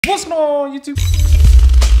What's going on, YouTube?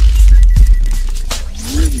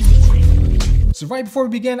 So right before we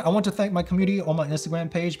begin, I want to thank my community on my Instagram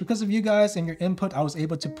page. Because of you guys and your input, I was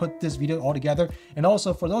able to put this video all together. And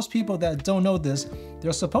also for those people that don't know this,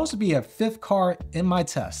 there's supposed to be a fifth card in my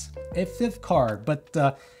test. A fifth card, but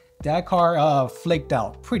that card flaked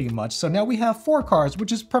out pretty much. So now we have 4 cards,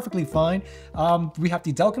 which is perfectly fine. We have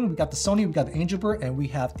the Delkin, we got the Sony, we got the Angelbird, and we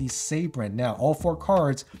have the Sabrent. Now all 4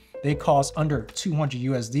 cards, they cost under 200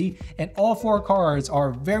 USD, and all 4 cards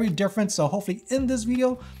are very different. So hopefully in this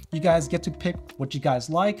video, you guys get to pick what you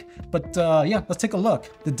guys like. But yeah, let's take a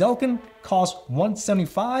look. The Delkin costs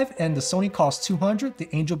 175 and the Sony costs 200. The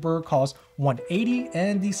Angelbird costs 180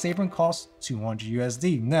 and the Sabrent costs 200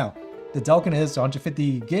 USD. Now, the Delkin is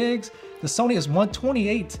 150 gigs, the Sony is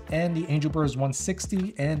 128, and the Angelbird is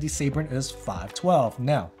 160, and the Sabrent is 512.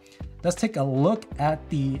 Now, let's take a look at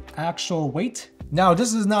the actual weight. Now,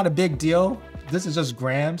 this is not a big deal. This is just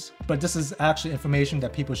grams, but this is actually information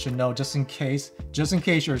that people should know just in case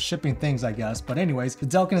you're shipping things, I guess. But anyways, the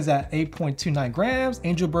Delkin is at 8.29 grams,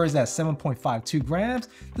 Angelbird is at 7.52 grams,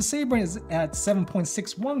 the Sabrent is at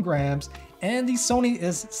 7.61 grams, and the Sony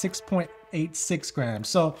is 6.86 grams.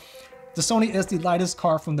 So the Sony is the lightest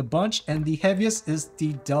card from the bunch, and the heaviest is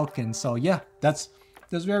the Delkin. So yeah, that's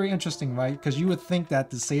very interesting, right? Because you would think that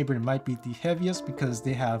the Sabrent might be the heaviest because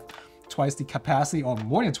they have twice the capacity, or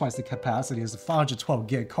more than twice the capacity, is a 512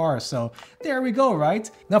 gig card. So there we go,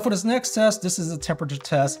 right? Now for this next test, this is a temperature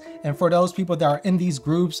test. And for those people that are in these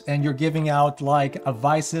groups and you're giving out like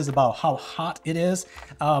advices about how hot it is,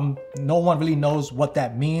 no one really knows what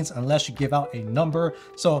that means unless you give out a number.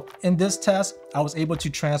 So in this test, I was able to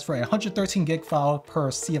transfer a 113 gig file per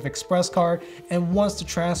CF Express card. And once the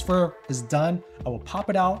transfer is done, I will pop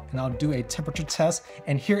it out and I'll do a temperature test.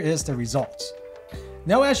 And here is the results.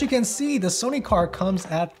 Now, as you can see, the Sony card comes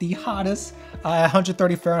at the hottest,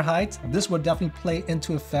 130 Fahrenheit. This will definitely play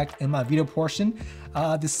into effect in my video portion.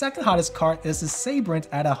 The second hottest card is the Sabrent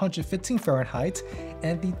at 115 Fahrenheit.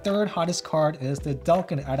 And the third hottest card is the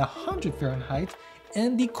Delkin at 100 Fahrenheit.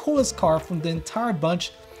 And the coolest card from the entire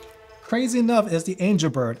bunch, crazy enough, is the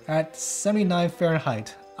Angelbird at 79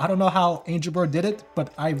 Fahrenheit. I don't know how Angelbird did it,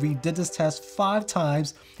 but I redid this test 5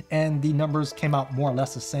 times and the numbers came out more or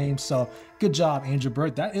less the same. So good job,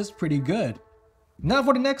 Angelbird. That is pretty good. Now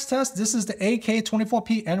for the next test, this is the AK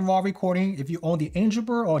 24p NRAW recording. If you own the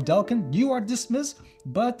Angelbird or Delkin, you are dismissed.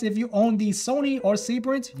 But if you own the Sony or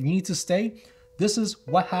Sabrent, you need to stay. This is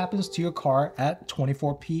what happens to your car at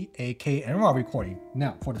 24p AK NRAW recording.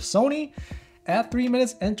 Now for the Sony, at 3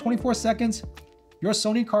 minutes and 24 seconds, your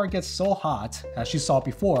Sony card gets so hot, as you saw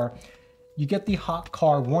before, you get the hot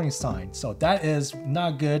car warning sign. So that is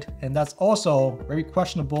not good. And that's also very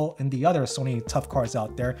questionable in the other Sony tough cards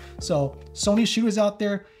out there. So Sony shooters out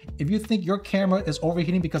there, if you think your camera is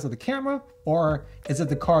overheating because of the camera, or is it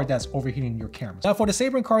the card that's overheating your camera? Now for the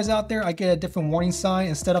Sabrent cards out there, I get a different warning sign.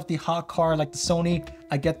 Instead of the hot card like the Sony,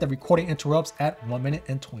 I get the recording interrupts at 1 minute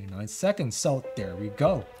and 29 seconds. So there we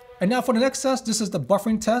go. And now for the next test, this is the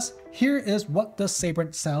buffering test. Here is what the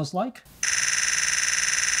Sabrent sounds like.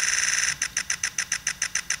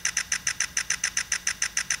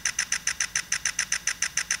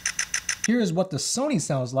 Here is what the Sony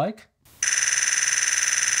sounds like.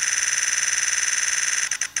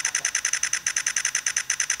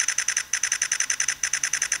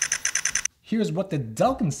 Here's what the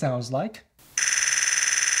Delkin sounds like.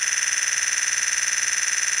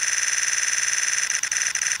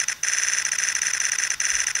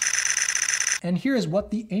 And here is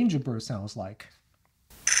what the Angelbird sounds like.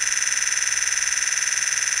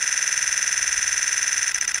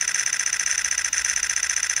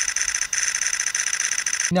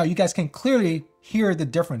 Now you guys can clearly hear the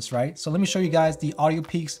difference, right? So let me show you guys the audio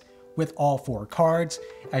peaks with all 4 cards.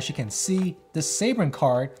 As you can see, the Sabrent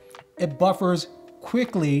card, it buffers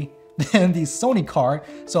quickly than the Sony card.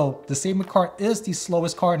 So the Sabrent card is the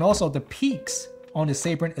slowest card, and also the peaks on the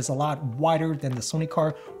Sabrent is a lot wider than the Sony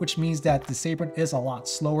card, which means that the Sabrent is a lot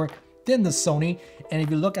slower than the Sony. And if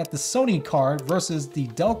you look at the Sony card versus the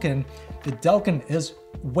Delkin is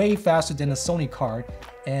way faster than the Sony card.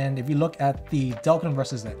 And if you look at the Delkin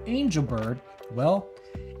versus the Angelbird, well,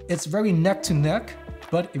 it's very neck to neck.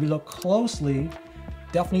 But if you look closely,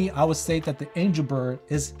 definitely I would say that the Angelbird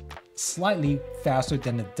is slightly faster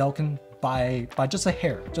than the Delkin by just a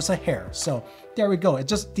hair. So there we go. It's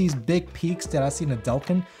just these big peaks that I see in the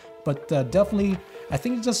Delkin, but definitely I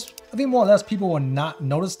think more or less people will not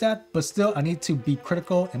notice that, but still I need to be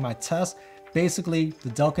critical in my test. Basically, the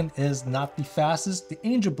Delkin is not the fastest. The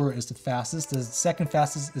Angelbird is the fastest. The second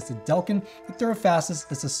fastest is the Delkin. The third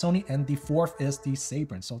fastest is the Sony, and the fourth is the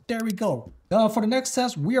Sabrent. So there we go. Now for the next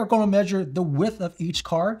test, we are going to measure the width of each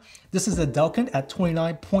card. This is a Delkin at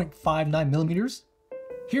 29.59 millimeters.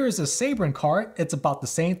 Here is a Sabrent card. It's about the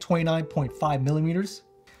same, 29.5 millimeters.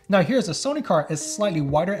 Now here's a Sony card. It's slightly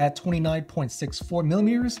wider at 29.64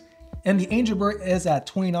 millimeters. And the Angelbird is at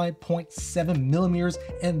 29.7 millimeters.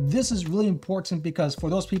 And this is really important because for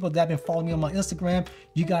those people that have been following me on my Instagram,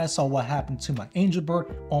 you guys saw what happened to my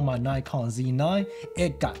Angelbird on my Nikon Z9.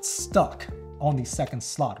 It got stuck on the second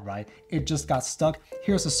slot, right? It just got stuck.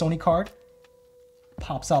 Here's the Sony card.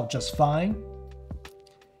 Pops out just fine.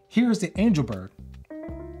 Here's the Angelbird.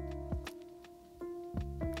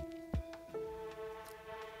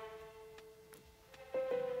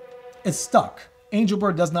 It's stuck.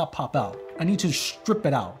 Angelbird does not pop out. I need to strip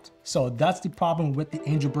it out. So that's the problem with the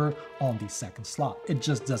Angelbird on the second slot. It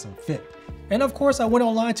just doesn't fit. And of course, I went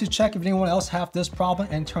online to check if anyone else have this problem,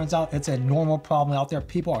 and turns out it's a normal problem out there.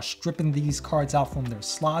 People are stripping these cards out from their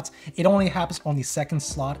slots. It only happens on the second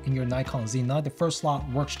slot in your Nikon Z9. The first slot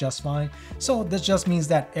works just fine. So this just means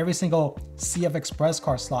that every single CF Express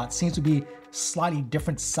card slot seems to be slightly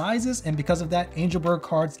different sizes, and because of that, Angelbird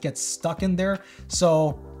cards get stuck in there.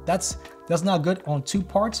 So that's not good on two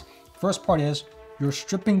parts. First part is you're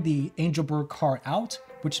stripping the Angelbird card out,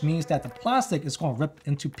 which means that the plastic is going to rip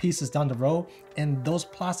into pieces down the road, and those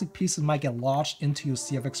plastic pieces might get lodged into your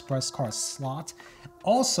CF Express card slot.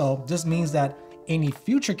 Also, this means that any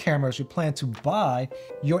future cameras you plan to buy,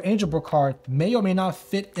 your Angelbird card may or may not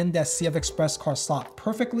fit in that CF Express card slot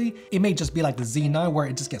perfectly. It may just be like the Z9 where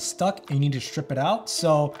it just gets stuck and you need to strip it out.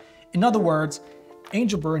 So in other words,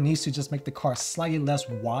 Angelbird needs to just make the car slightly less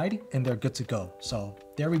wide and they're good to go. So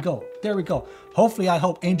there we go. There we go. Hopefully I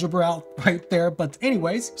help Angelbird out right there. But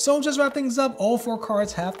anyways, so just wrap things up. All four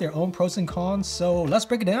cards have their own pros and cons. So let's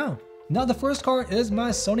break it down. Now the first card is my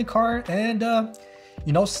Sony card, and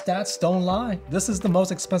you know, stats don't lie. This is the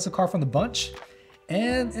most expensive card from the bunch,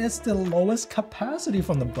 and it's the lowest capacity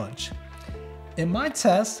from the bunch. In my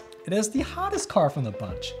test, it is the hottest card from the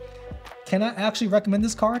bunch. Can I actually recommend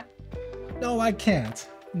this card? No, I can't.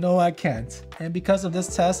 No, I can't. And because of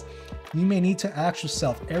this test, you may need to ask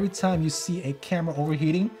yourself every time you see a camera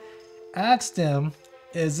overheating, ask them,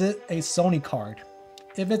 is it a Sony card?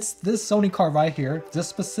 If it's this Sony card right here, this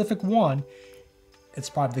specific one, it's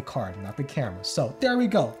probably the card, not the camera. So there we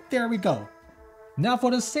go. There we go. Now for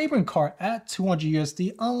the Sabrent card at 200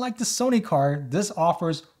 USD, unlike the Sony card, this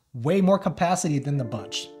offers way more capacity than the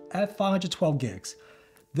bunch at 512 gigs.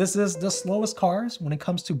 This is the slowest cards when it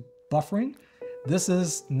comes to buffering. This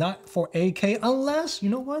is not for 8K unless, you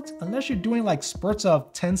know what? Unless you're doing like spurts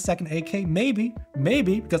of 10-second 8K, maybe,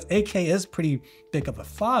 because 8K is pretty big of a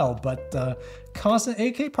file, but constant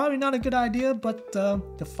 8K, probably not a good idea, but the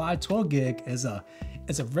 512 gig is a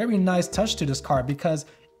very nice touch to this card, because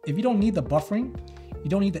if you don't need the buffering, you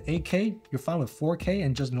don't need the 8K, you're fine with 4K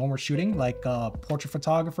and just normal shooting, like portrait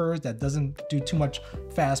photographers that doesn't do too much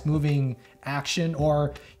fast moving action,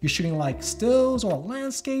 or you're shooting like stills or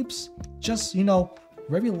landscapes, just, you know,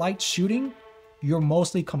 very light shooting, you're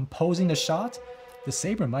mostly composing the shot. The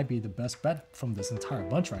Sabrent might be the best bet from this entire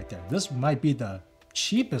bunch right there. This might be the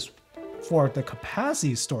cheapest for the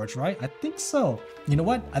capacity storage, right? I think so. You know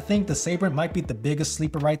what? I think the Sabrent might be the biggest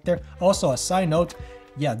sleeper right there. Also, a side note,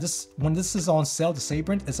 yeah, when this is on sale, the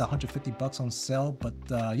Sabrent is 150 bucks on sale, but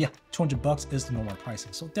yeah, 200 bucks is the normal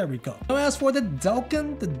pricing. So there we go. Now as for the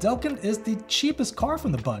Delkin is the cheapest car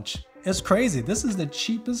from the bunch. It's crazy. This is the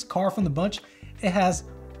cheapest car from the bunch. It has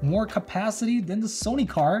more capacity than the Sony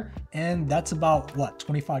car, and that's about what,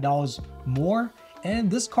 $25 more.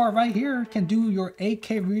 And this car right here can do your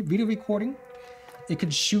 8K video recording. It can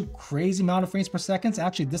shoot crazy amount of frames per second.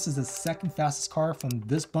 Actually, this is the second fastest car from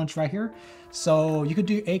this bunch right here. So you could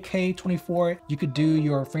do 8K 24, you could do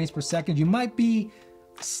your frames per second. You might be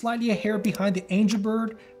slightly a hair behind the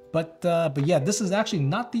Angelbird, but yeah, this is actually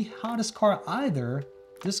not the hottest car either.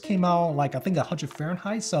 This came out like, I think 100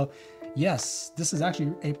 Fahrenheit. So yes, this is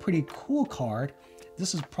actually a pretty cool card.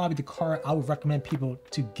 This is probably the card I would recommend people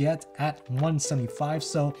to get at 175.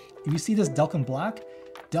 So if you see this Delkin Black,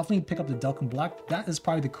 definitely pick up the Delkin Black. That is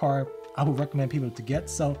probably the card I would recommend people to get.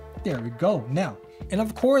 So there we go. Now, and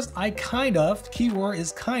of course, keyword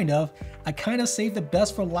is I kind of saved the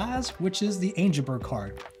best for last, which is the Angelbird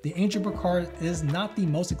card. The Angelbird card is not the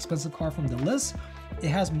most expensive card from the list. It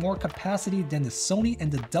has more capacity than the Sony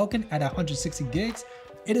and the Delkin at 160 gigs.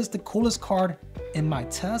 It is the coolest card in my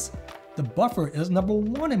test. The buffer is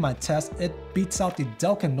 #1 in my test. It beats out the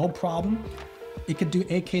Delkin, no problem. It could do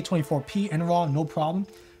 8K 24p and RAW, no problem.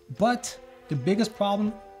 But The biggest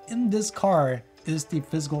problem in this card is the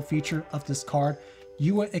physical feature of this card.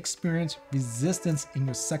 You will experience resistance in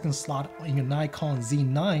your second slot in your Nikon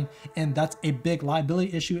Z9, and that's a big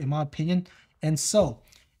liability issue in my opinion. And so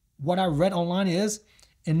what I read online is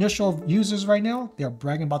initial users right now, they're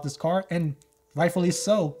bragging about this card, and rightfully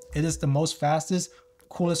so. It is the most fastest,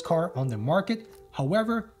 coolest card on the market.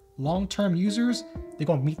 However, long-term users, they're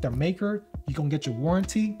gonna meet their maker. You're gonna get your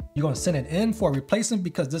warranty. You're gonna send it in for a replacement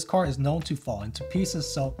because this card is known to fall into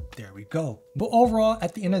pieces. So there we go. But overall,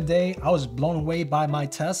 at the end of the day, I was blown away by my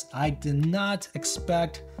test. I did not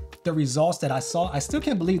expect the results that I saw. I still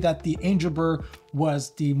can't believe that the Angelbird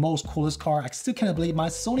was the most coolest card. I still can't believe my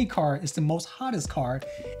Sony card is the most hottest card.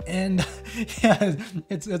 And yeah,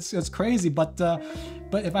 it's crazy. But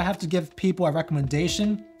if I have to give people a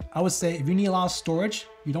recommendation, I would say if you need a lot of storage,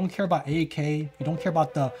 you don't care about 8K, you don't care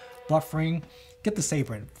about the buffering, get the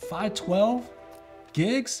Sabrent. 512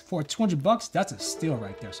 gigs for 200 bucks, that's a steal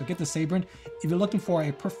right there. So get the Sabrent. If you're looking for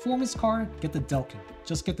a performance card, get the Delkin.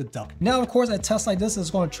 Just get the Delkin. Now, of course, a test like this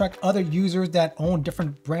is going to attract other users that own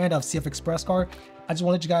different brand of CF Express card. I just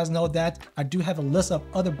want to let you guys know that I do have a list of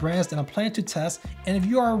other brands that I'm planning to test. And if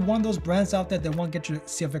you are one of those brands out there that want to get your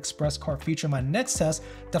CF Express card featured in my next test,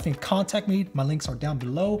 definitely contact me. My links are down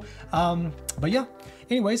below. But yeah,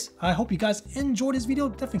 anyways, I hope you guys enjoyed this video.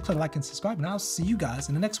 Definitely click like and subscribe, and I'll see you guys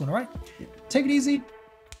in the next one, all right? Take it easy.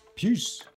 Peace.